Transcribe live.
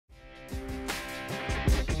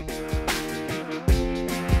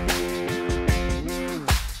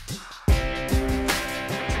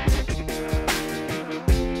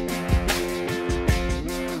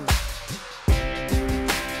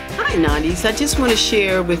Knotties. I just want to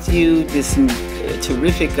share with you this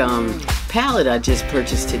terrific palette I just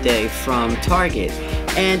purchased today from Target.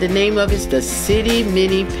 And the name of it is the City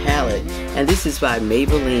Mini Palette. And this is by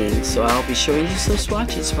Maybelline. So I'll be showing you some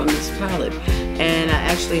swatches from this palette. And I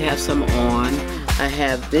actually have some on. I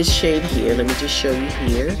have this shade here. Let me just show you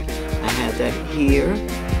here. I have that here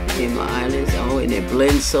in my eyelids. Oh, and it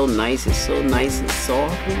blends so nice. It's so nice and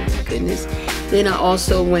soft. Oh my goodness. Then I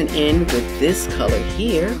also went in with this color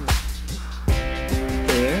here.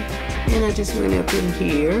 There. And I just went up in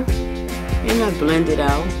here. And I blended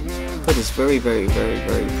out. But it's very, very, very,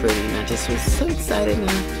 very pretty. And I just was so excited and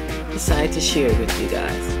I decided to share it with you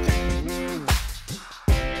guys.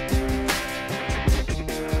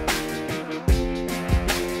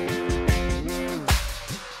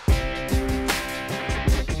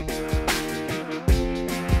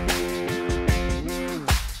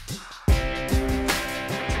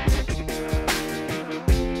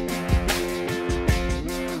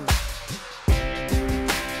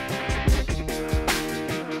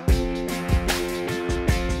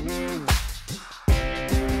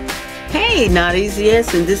 Hey Knotties,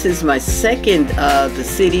 yes, and this is my second the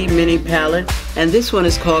City Mini Palette, and this one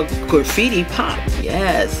is called Graffiti Pop.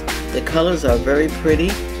 Yes, the colors are very pretty,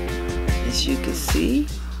 as you can see.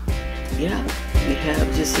 Yeah, we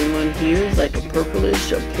have just in one here, it's like a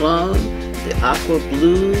purplish, a plum, the aqua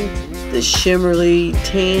blue, the shimmery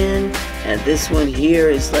tan, and this one here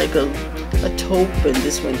is like a taupe, and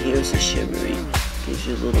this one here is a shimmery. Gives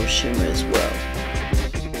you a little shimmer as well.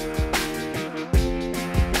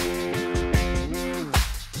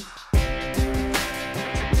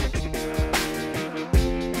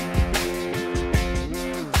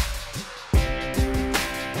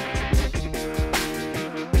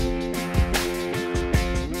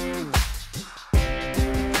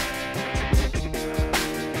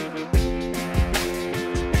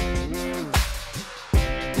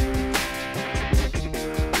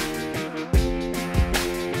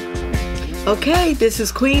 Okay, this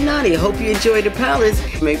is Queen Knotti. I hope you enjoyed the palettes.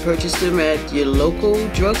 You may purchase them at your local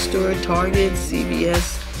drugstore, Target,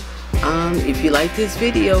 CVS. If you like this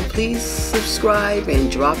video, please subscribe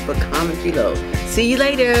and drop a comment below. See you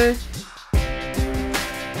later.